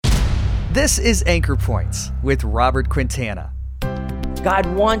This is Anchor Points with Robert Quintana. God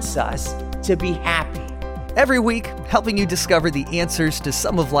wants us to be happy. Every week, helping you discover the answers to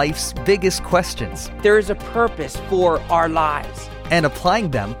some of life's biggest questions. There is a purpose for our lives. And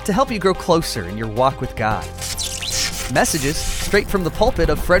applying them to help you grow closer in your walk with God. Messages straight from the pulpit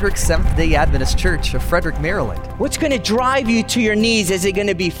of Frederick Seventh-day Adventist Church of Frederick, Maryland. What's going to drive you to your knees? Is it going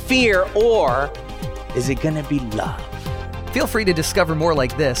to be fear or is it going to be love? Feel free to discover more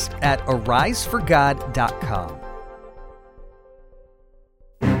like this at ariseforgod.com.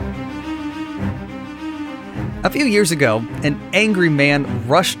 A few years ago, an angry man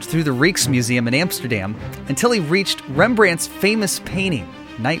rushed through the Rijksmuseum in Amsterdam until he reached Rembrandt's famous painting,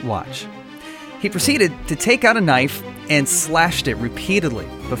 Night Watch. He proceeded to take out a knife and slashed it repeatedly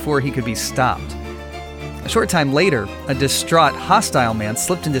before he could be stopped. A short time later, a distraught, hostile man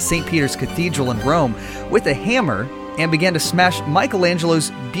slipped into St. Peter's Cathedral in Rome with a hammer and began to smash Michelangelo's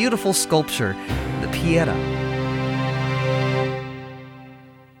beautiful sculpture, the Pieta.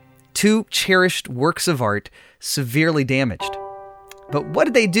 Two cherished works of art severely damaged. But what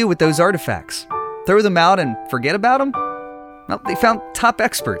did they do with those artifacts? Throw them out and forget about them? Well, they found top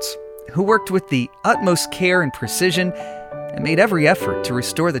experts who worked with the utmost care and precision and made every effort to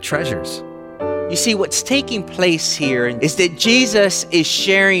restore the treasures. You see, what's taking place here is that Jesus is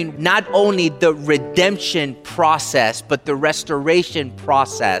sharing not only the redemption process, but the restoration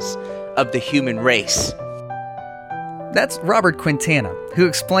process of the human race. That's Robert Quintana, who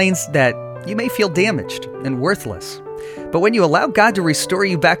explains that you may feel damaged and worthless, but when you allow God to restore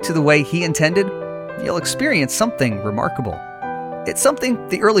you back to the way He intended, you'll experience something remarkable. It's something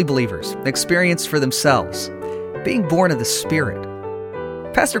the early believers experienced for themselves, being born of the Spirit.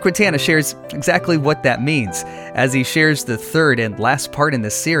 Pastor Quintana shares exactly what that means as he shares the third and last part in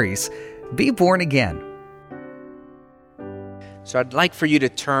this series, Be Born Again. So I'd like for you to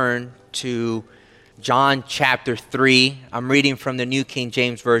turn to John chapter 3. I'm reading from the New King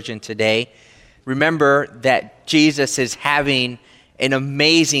James Version today. Remember that Jesus is having an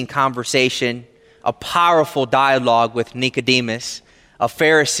amazing conversation, a powerful dialogue with Nicodemus, a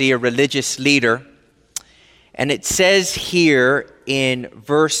Pharisee, a religious leader. And it says here in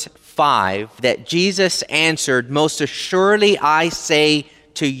verse 5 that Jesus answered, "Most assuredly I say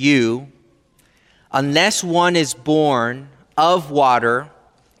to you, unless one is born of water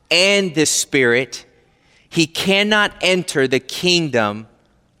and the Spirit, he cannot enter the kingdom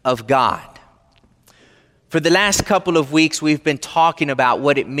of God." For the last couple of weeks, we've been talking about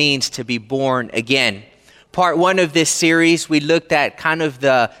what it means to be born again. Part one of this series, we looked at kind of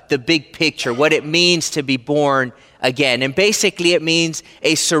the big picture, what it means to be born again. And basically it means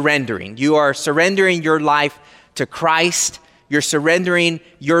a surrendering. You are surrendering your life to Christ. You're surrendering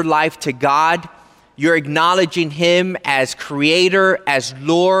your life to God. You're acknowledging Him as Creator, as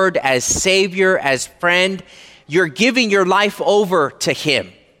Lord, as Savior, as friend. You're giving your life over to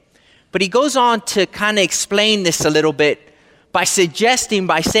Him. But he goes on to kind of explain this a little bit by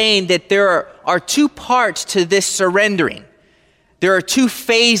saying that there are two parts to this surrendering. There are two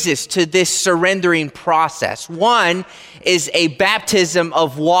phases to this surrendering process. One is a baptism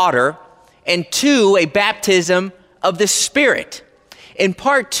of water, and two, a baptism of the Spirit. In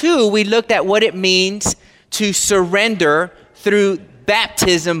part two, we looked at what it means to surrender through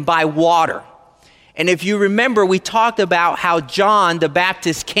baptism by water. And if you remember, we talked about how John the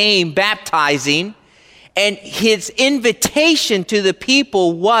Baptist came baptizing, and his invitation to the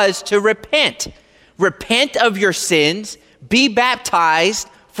people was to repent. Repent of your sins, be baptized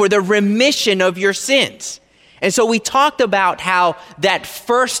for the remission of your sins. And so we talked about how that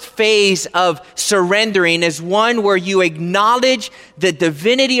first phase of surrendering is one where you acknowledge the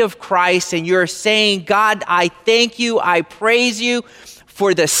divinity of Christ and you're saying, God, I thank you, I praise you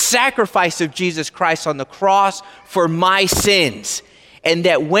for the sacrifice of Jesus Christ on the cross for my sins. And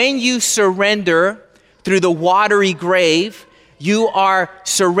that when you surrender through the watery grave, you are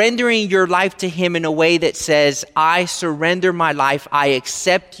surrendering your life to Him in a way that says, I surrender my life. I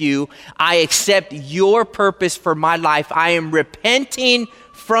accept you. I accept your purpose for my life. I am repenting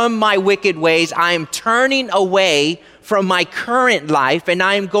from my wicked ways. I am turning away from my current life, and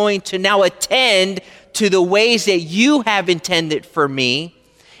I am going to now attend to the ways that you have intended for me.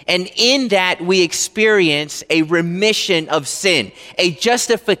 And in that, we experience a remission of sin, a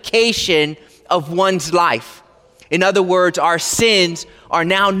justification of one's life. In other words, our sins are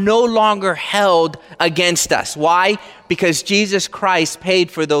now no longer held against us. Why? Because Jesus Christ paid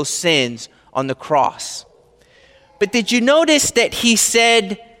for those sins on the cross. But did you notice that he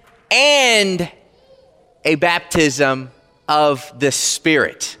said, and a baptism of the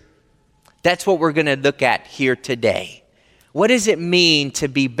Spirit? That's what we're going to look at here today. What does it mean to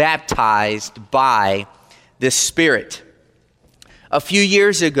be baptized by the Spirit? A few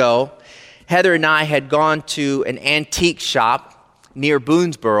years ago, Heather and I had gone to an antique shop near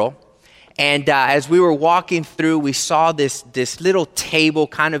Boonesboro. And as we were walking through, we saw this little table,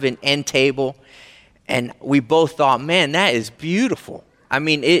 kind of an end table. And we both thought, man, that is beautiful. I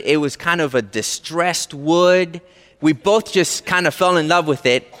mean, it was kind of a distressed wood. We both just kind of fell in love with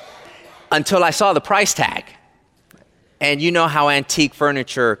it until I saw the price tag. And you know how antique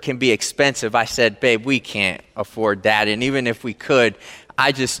furniture can be expensive. I said, babe, we can't afford that. And even if we could,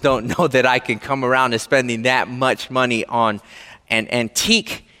 I just don't know that I can come around to spending that much money on an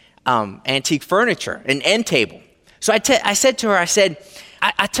antique furniture, an end table. So I said to her,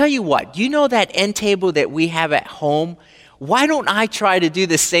 I tell you what, you know that end table that we have at home? Why don't I try to do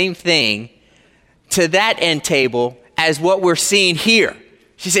the same thing to that end table as what we're seeing here?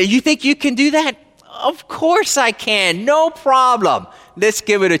 She said, you think you can do that? Of course I can, no problem. Let's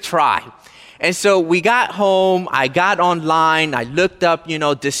give it a try. And so we got home, I got online, I looked up,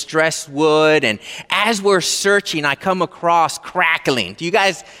 distressed wood, and as we're searching, I come across crackling. Do you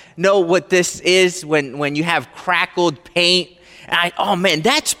guys know what this is when you have crackled paint? And oh man,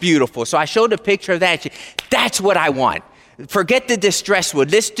 that's beautiful. So I showed a picture of that. That's what I want. Forget the distressed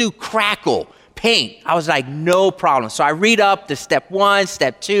wood, let's do crackle paint. I was like, no problem. So I read up the step 1,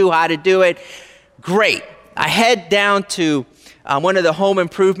 step 2, how to do it. Great. I head down to one of the home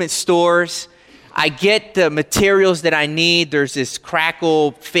improvement stores. I get the materials that I need. There's this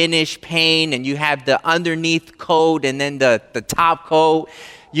crackle finish paint, and you have the underneath coat and then the top coat.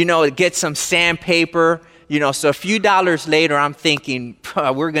 Get some sandpaper. So a few dollars later, I'm thinking,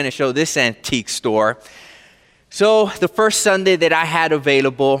 we're going to show this antique store. So the first Sunday that I had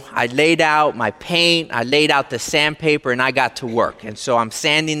available, I laid out my paint, I laid out the sandpaper, and I got to work. And so I'm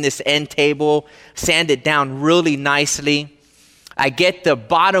sanding this end table, sand it down really nicely. I get the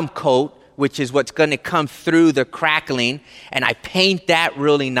bottom coat, which is what's going to come through the crackling, and I paint that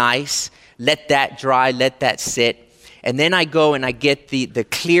really nice, let that dry, let that sit. And then I go and I get the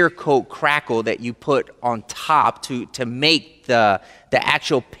clear coat crackle that you put on top to make the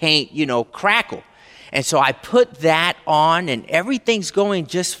actual paint, crackle. And so I put that on, and everything's going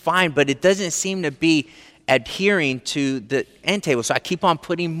just fine, but it doesn't seem to be adhering to the end table. So I keep on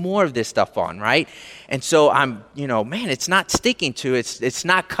putting more of this stuff on, right? And so I'm, man, it's not sticking to it. It's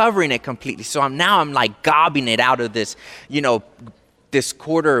not covering it completely. So I'm like gobbing it out of this, this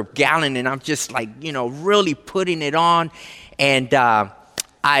quarter gallon, and I'm just like, really putting it on. And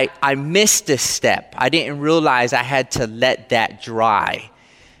I missed a step. I didn't realize I had to let that dry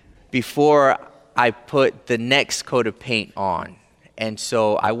before I put the next coat of paint on. And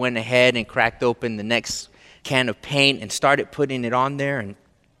so I went ahead and cracked open the next can of paint and started putting it on there. And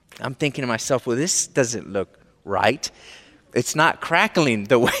I'm thinking to myself, well, this doesn't look right. It's not crackling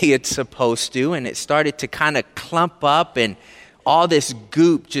the way it's supposed to. And it started to kind of clump up, and all this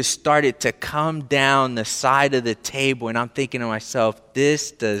goop just started to come down the side of the table. And I'm thinking to myself,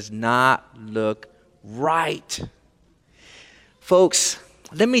 this does not look right. Folks,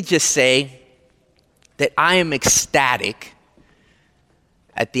 let me just say that I am ecstatic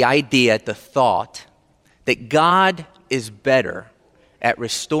at the idea, at the thought that God is better at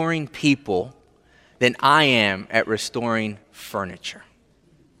restoring people than I am at restoring furniture.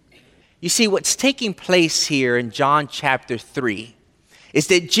 You see, what's taking place here in John chapter 3 is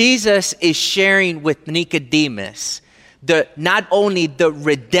that Jesus is sharing with Nicodemus not only the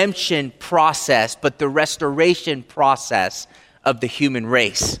redemption process, but the restoration process of the human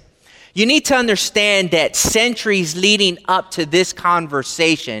race. You need to understand that centuries leading up to this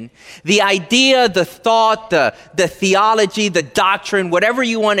conversation, the idea, the thought, the theology, the doctrine, whatever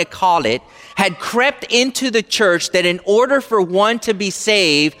you want to call it, had crept into the church that in order for one to be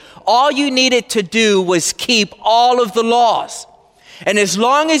saved, all you needed to do was keep all of the laws. And as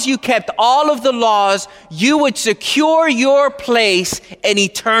long as you kept all of the laws, you would secure your place in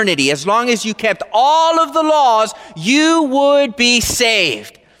eternity. As long as you kept all of the laws, you would be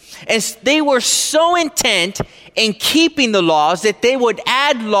saved. And they were so intent in keeping the laws that they would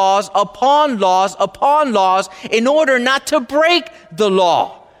add laws upon laws upon laws in order not to break the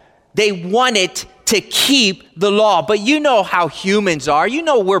law. They wanted to keep the law. But you know how humans are.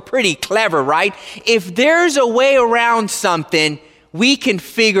 We're pretty clever, right? If there's a way around something, we can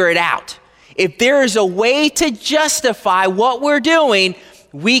figure it out. If there is a way to justify what we're doing,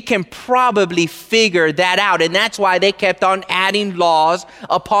 we can probably figure that out. And that's why they kept on adding laws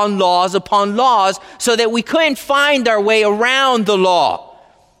upon laws upon laws so that we couldn't find our way around the law,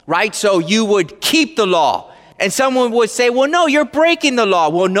 right? So you would keep the law. And someone would say, well, no, you're breaking the law.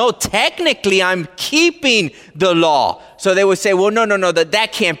 Well, no, technically I'm keeping the law. So they would say, well, no,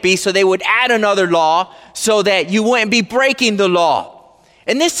 that can't be. So they would add another law so that you wouldn't be breaking the law.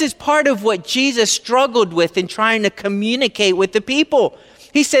 And this is part of what Jesus struggled with in trying to communicate with the people.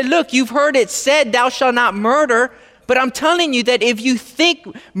 He said, look, you've heard it said, thou shalt not murder. But I'm telling you that if you think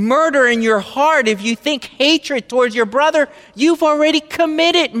murder in your heart, if you think hatred towards your brother, you've already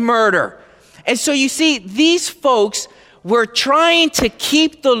committed murder. And so you see, these folks were trying to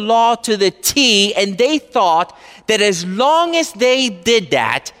keep the law to the T, and they thought that as long as they did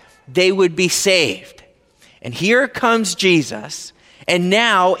that, they would be saved. And here comes Jesus. And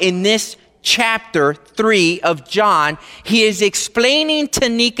now in this chapter 3 of John, he is explaining to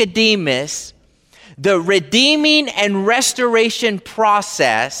Nicodemus the redeeming and restoration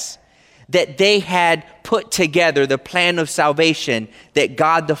process that they had put together, the plan of salvation that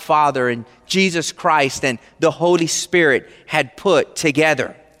God the Father and Jesus Christ and the Holy Spirit had put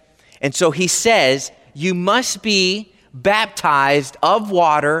together. And so he says, you must be baptized of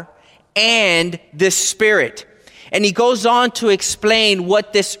water and the Spirit. And he goes on to explain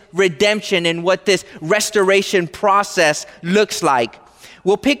what this redemption and what this restoration process looks like.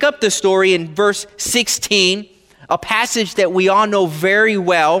 We'll pick up the story in verse 16, a passage that we all know very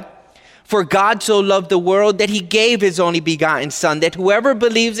well. For God so loved the world that he gave his only begotten Son, that whoever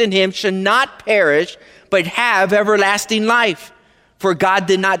believes in him should not perish, but have everlasting life. For God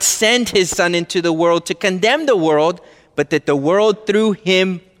did not send his Son into the world to condemn the world, but that the world through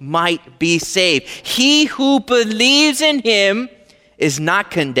him might be saved. He who believes in him is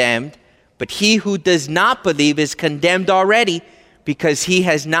not condemned, but he who does not believe is condemned already, because he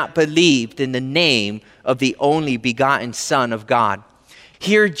has not believed in the name of the only begotten Son of God.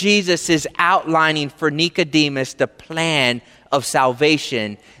 Here Jesus is outlining for Nicodemus the plan of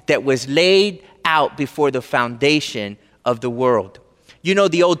salvation that was laid out before the foundation of the world. You know,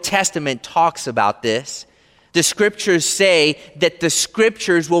 the Old Testament talks about this. The scriptures say that the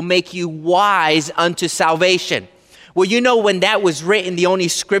scriptures will make you wise unto salvation. Well, you know, when that was written, the only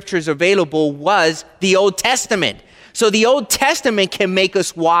scriptures available was the Old Testament. So the Old Testament can make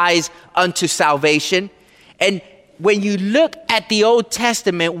us wise unto salvation. And when you look at the Old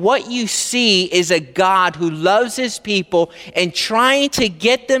Testament, what you see is a God who loves his people and trying to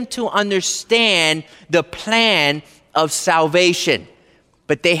get them to understand the plan of salvation.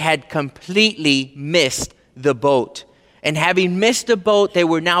 But they had completely missed the boat. And having missed the boat, they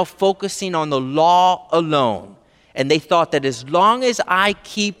were now focusing on the law alone. And they thought that as long as I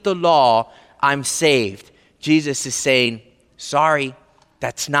keep the law, I'm saved. Jesus is saying, sorry,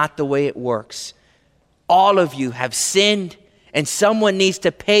 that's not the way it works. All of you have sinned, and someone needs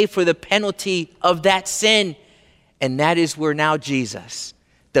to pay for the penalty of that sin. And that is where now Jesus,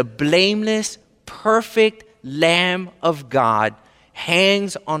 the blameless, perfect Lamb of God,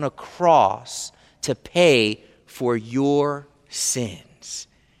 hangs on a cross to pay for your sins.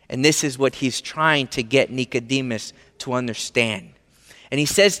 And this is what he's trying to get Nicodemus to understand. And he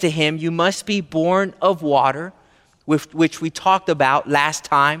says to him, you must be born of water, which we talked about last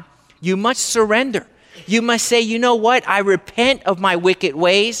time. You must surrender. You must say, you know what? I repent of my wicked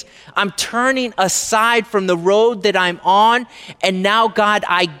ways. I'm turning aside from the road that I'm on. And now, God,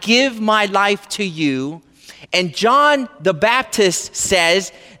 I give my life to you. And John the Baptist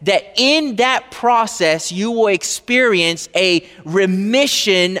says that in that process, you will experience a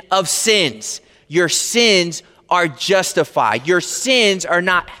remission of sins. Your sins are justified. Your sins are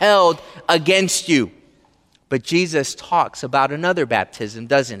not held against you. But Jesus talks about another baptism,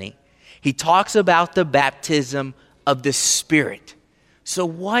 doesn't he? He talks about the baptism of the Spirit. So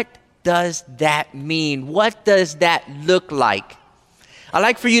what does that mean? What does that look like? I'd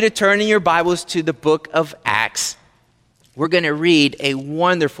like for you to turn in your Bibles to the book of Acts. We're going to read a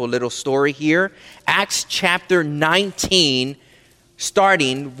wonderful little story here. Acts chapter 19,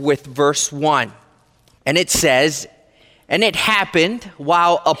 starting with verse 1. And it says, and it happened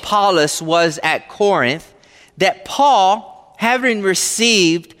while Apollos was at Corinth that Paul, having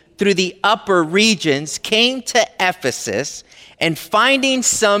received through the upper regions, came to Ephesus and finding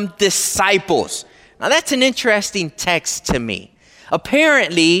some disciples. Now that's an interesting text to me.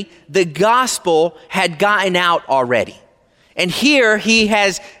 Apparently, the gospel had gotten out already. And here he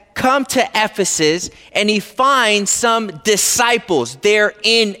has come to Ephesus and he finds some disciples there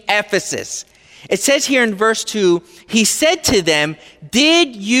in Ephesus. It says here in verse 2, he said to them,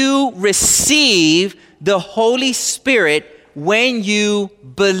 did you receive the Holy Spirit when you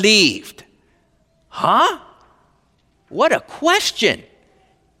believed? Huh? What a question.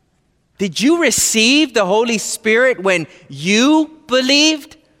 Did you receive the Holy Spirit when you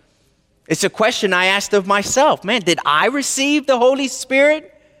believed? It's a question I asked of myself. Man, did I receive the Holy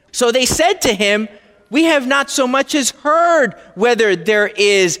Spirit? So they said to him, we have not so much as heard whether there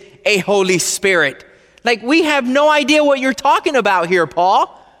is a Holy Spirit. Like, we have no idea what you're talking about here, Paul.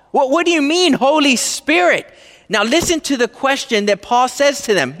 What do you mean, Holy Spirit? Now listen to the question that Paul says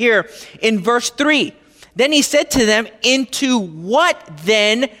to them here in verse 3. Then he said to them, into what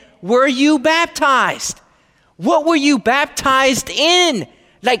then were you baptized? What were you baptized in?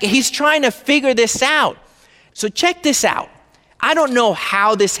 Like, he's trying to figure this out. So check this out. I don't know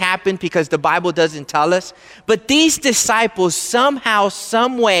how this happened because the Bible doesn't tell us, but these disciples somehow,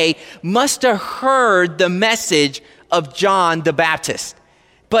 some way must have heard the message of John the Baptist.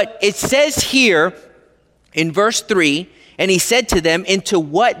 But it says here in verse 3, and he said to them, into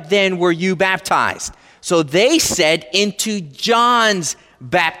what then were you baptized? So they said, into John's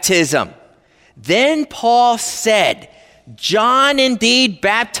baptism. Then Paul said, John indeed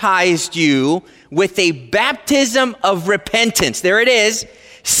baptized you with a baptism of repentance. There it is,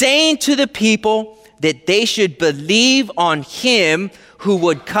 saying to the people that they should believe on him who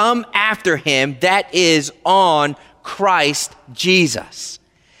would come after him, that is, on Christ Jesus.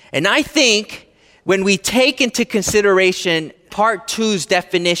 And I think when we take into consideration part 2's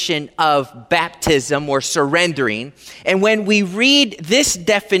definition of baptism or surrendering, and when we read this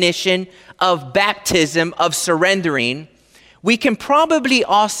definition of baptism, of surrendering, we can probably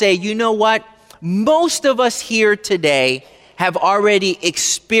all say, you know what? Most of us here today have already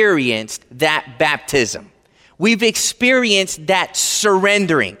experienced that baptism. We've experienced that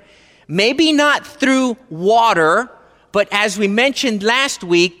surrendering. Maybe not through water, but as we mentioned last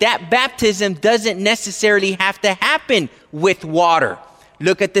week, that baptism doesn't necessarily have to happen with water.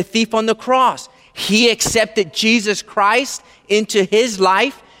 Look at the thief on the cross. He accepted Jesus Christ into his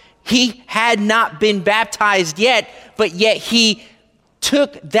life. He had not been baptized yet, but yet he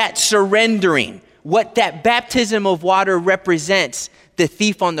took that surrendering, what that baptism of water represents, the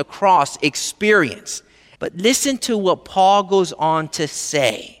thief on the cross experienced. But listen to what Paul goes on to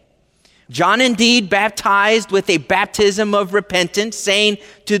say. John indeed baptized with a baptism of repentance, saying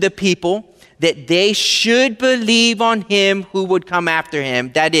to the people that they should believe on him who would come after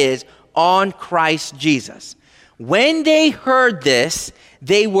him, that is, on Christ Jesus. When they heard this,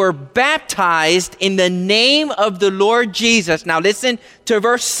 they were baptized in the name of the Lord Jesus. Now listen to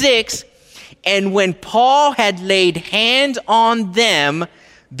verse 6. And when Paul had laid hands on them,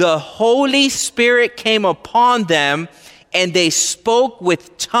 the Holy Spirit came upon them, and they spoke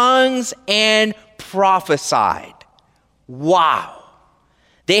with tongues and prophesied. Wow.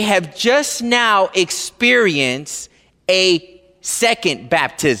 They have just now experienced a second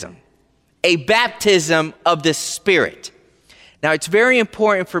baptism, a baptism of the Spirit. Now, it's very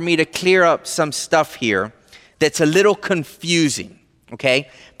important for me to clear up some stuff here that's a little confusing,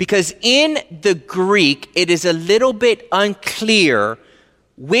 okay? Because in the Greek, it is a little bit unclear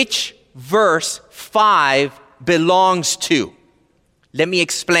which verse 5 belongs to. Let me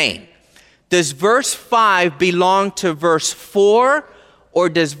explain. Does verse 5 belong to verse 4, or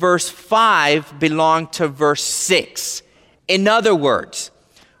does verse 5 belong to verse 6? In other words,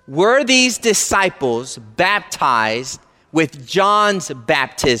 were these disciples baptized with John's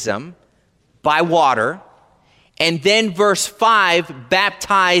baptism by water, and then verse 5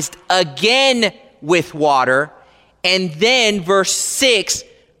 baptized again with water, and then verse 6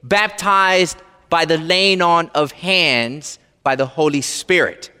 baptized by the laying on of hands by the Holy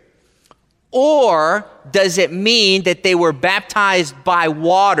Spirit? Or does it mean that they were baptized by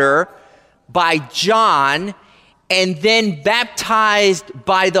water by John and then baptized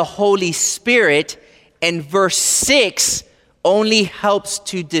by the Holy Spirit, and verse 6 only helps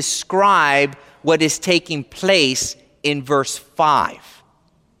to describe what is taking place in verse 5?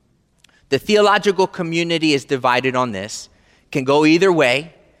 The theological community is divided on this. Can go either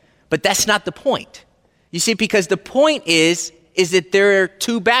way, but that's not the point. You see, because the point is that there are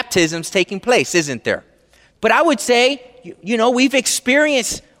two baptisms taking place, isn't there? But I would say, you know, we've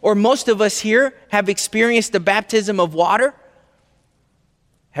experienced, or most of us here have experienced the baptism of water.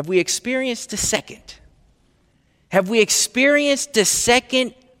 Have we experienced the second? Have we experienced the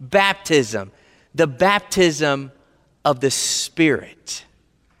second baptism, the baptism of the Spirit?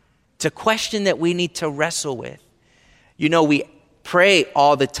 It's a question that we need to wrestle with. You know, we pray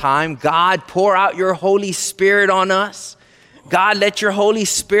all the time, God, pour out your Holy Spirit on us. God, let your Holy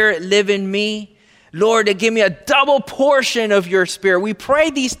Spirit live in me. Lord, to give me a double portion of your Spirit. We pray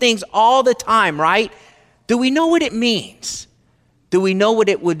these things all the time, right? Do we know what it means? Do we know what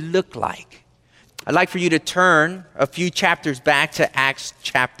it would look like? I'd like for you to turn a few chapters back to Acts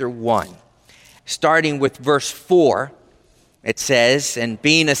chapter 1, starting with verse 4. it says, and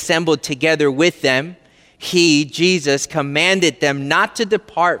being assembled together with them, he, Jesus, commanded them not to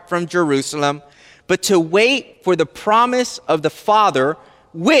depart from Jerusalem, but to wait for the promise of the Father,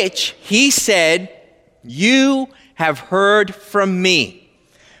 which he said, you have heard from me.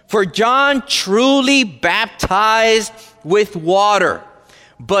 For John truly baptized with water,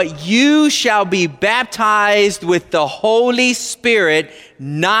 but you shall be baptized with the Holy Spirit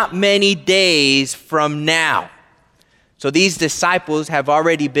not many days from now. So these disciples have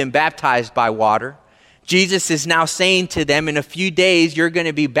already been baptized by water. Jesus is now saying to them, in a few days, you're going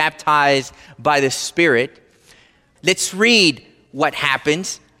to be baptized by the Spirit. Let's read what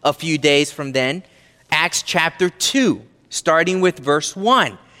happens a few days from then. Acts chapter 2, starting with verse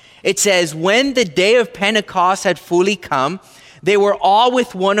 1. It says, when the day of Pentecost had fully come, they were all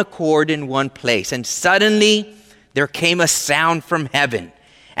with one accord in one place. And suddenly there came a sound from heaven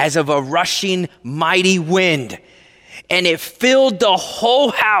as of a rushing mighty wind. And it filled the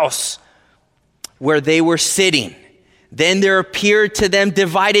whole house where they were sitting. Then there appeared to them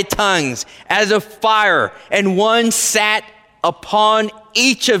divided tongues as of fire, and one sat upon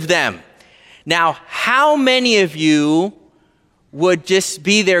each of them. Now, how many of you would just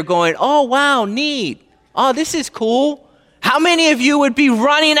be there going, oh, wow, neat. Oh, this is cool. How many of you would be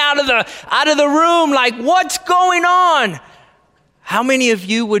running out of the room like, what's going on? How many of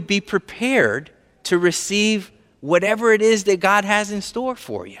you would be prepared to receive whatever it is that God has in store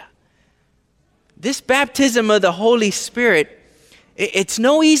for you? This baptism of the Holy Spirit, it's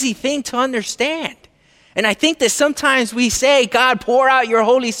no easy thing to understand. And I think that sometimes we say, God, pour out your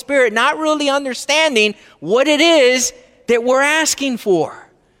Holy Spirit, not really understanding what it is that we're asking for.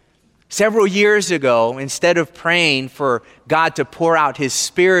 Several years ago, instead of praying for God to pour out his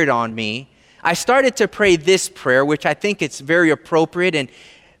Spirit on me, I started to pray this prayer, which I think it's very appropriate and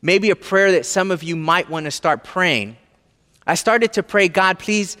maybe a prayer that some of you might want to start praying. I started to pray, God,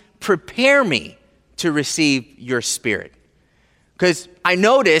 please prepare me to receive your Spirit. Because I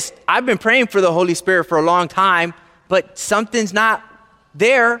noticed I've been praying for the Holy Spirit for a long time, but something's not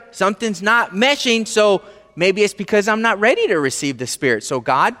there, something's not meshing, so maybe it's because I'm not ready to receive the Spirit. So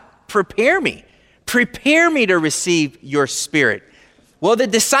God, prepare me to receive your Spirit. Well, the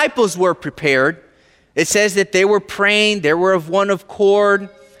disciples were prepared. It says that they were praying, they were of one accord.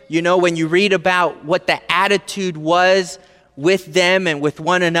 You know, when you read about what the attitude was with them and with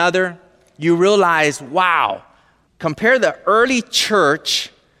one another, you realize, wow, compare the early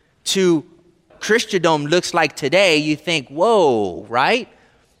church to Christendom looks like today, you think, whoa, right?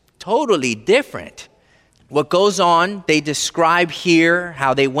 Totally different. What goes on, they describe here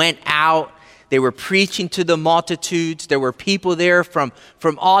how they went out, they were preaching to the multitudes. There were people there from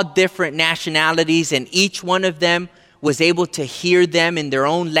all different nationalities, and each one of them was able to hear them in their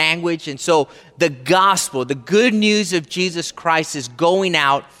own language. And so the gospel, the good news of Jesus Christ is going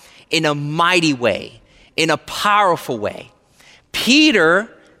out in a mighty way, in a powerful way. Peter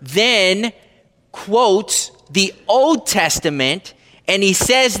then quotes the Old Testament, and he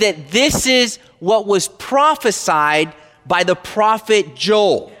says that this is what was prophesied by the prophet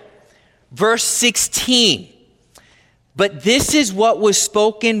Joel. Verse 16, but this is what was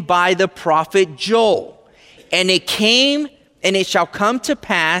spoken by the prophet Joel. And it came, and it shall come to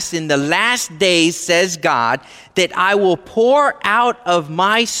pass in the last days, says God, that I will pour out of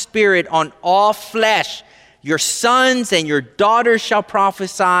my Spirit on all flesh. Your sons and your daughters shall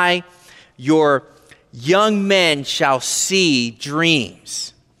prophesy. Your young men shall see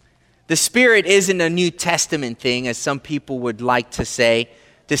dreams. The Spirit isn't a New Testament thing, as some people would like to say.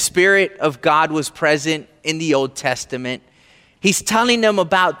 The Spirit of God was present in the Old Testament. He's telling them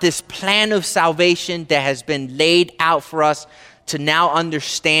about this plan of salvation that has been laid out for us to now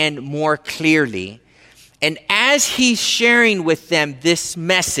understand more clearly. And as he's sharing with them this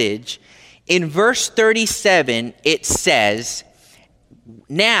message, in verse 37, it says,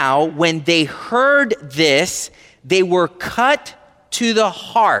 now when they heard this, they were cut to the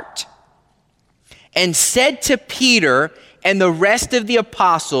heart and said to Peter and the rest of the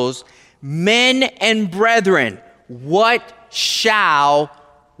apostles, men and brethren, what shall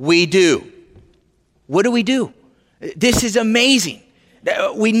we do? What do we do? This is amazing.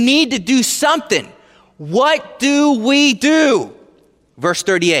 We need to do something. What do we do? Verse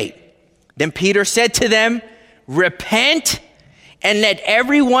 38. Then Peter said to them, repent and let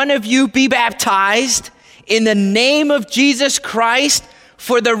every one of you be baptized in the name of Jesus Christ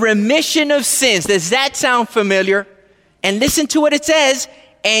for the remission of sins. Does that sound familiar? And listen to what it says,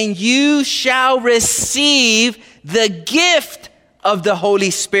 and you shall receive the gift of the Holy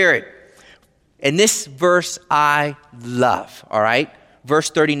Spirit. And this verse I love, all right?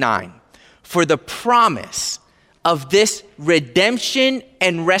 Verse 39, for the promise of this redemption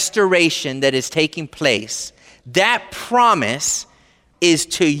and restoration that is taking place, that promise is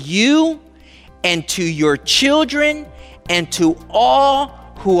to you and to your children and to all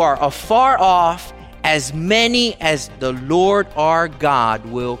who are afar off, as many as the Lord our God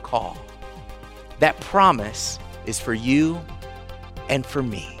will call. That promise is for you and for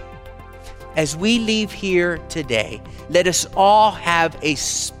me. As we leave here today, let us all have a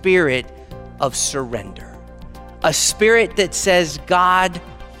spirit of surrender. A spirit that says, God,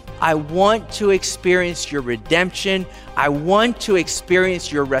 I want to experience your redemption. I want to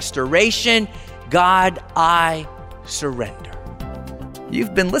experience your restoration. God, I surrender.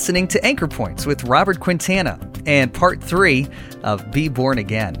 You've been listening to Anchor Points with Robert Quintana and part 3 of Be Born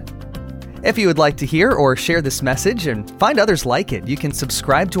Again. If you would like to hear or share this message and find others like it, you can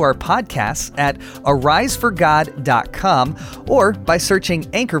subscribe to our podcasts at ariseforgod.com or by searching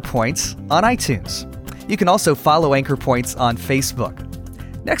Anchor Points on iTunes. You can also follow Anchor Points on Facebook.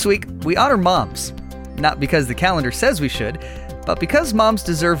 Next week, we honor moms, not because the calendar says we should, but because moms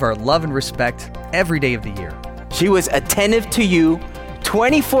deserve our love and respect every day of the year. She was attentive to you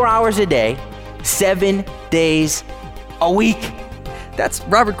 24 hours a day, 7 days a week. That's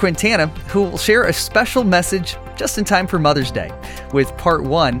Robert Quintana, who will share a special message just in time for Mother's Day with part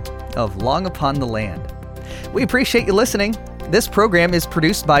 1 of Long Upon the Land. We appreciate you listening. This program is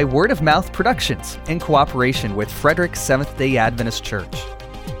produced by Word of Mouth Productions in cooperation with Frederick Seventh-day Adventist Church.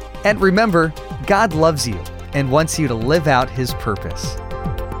 And remember, God loves you and wants you to live out His purpose.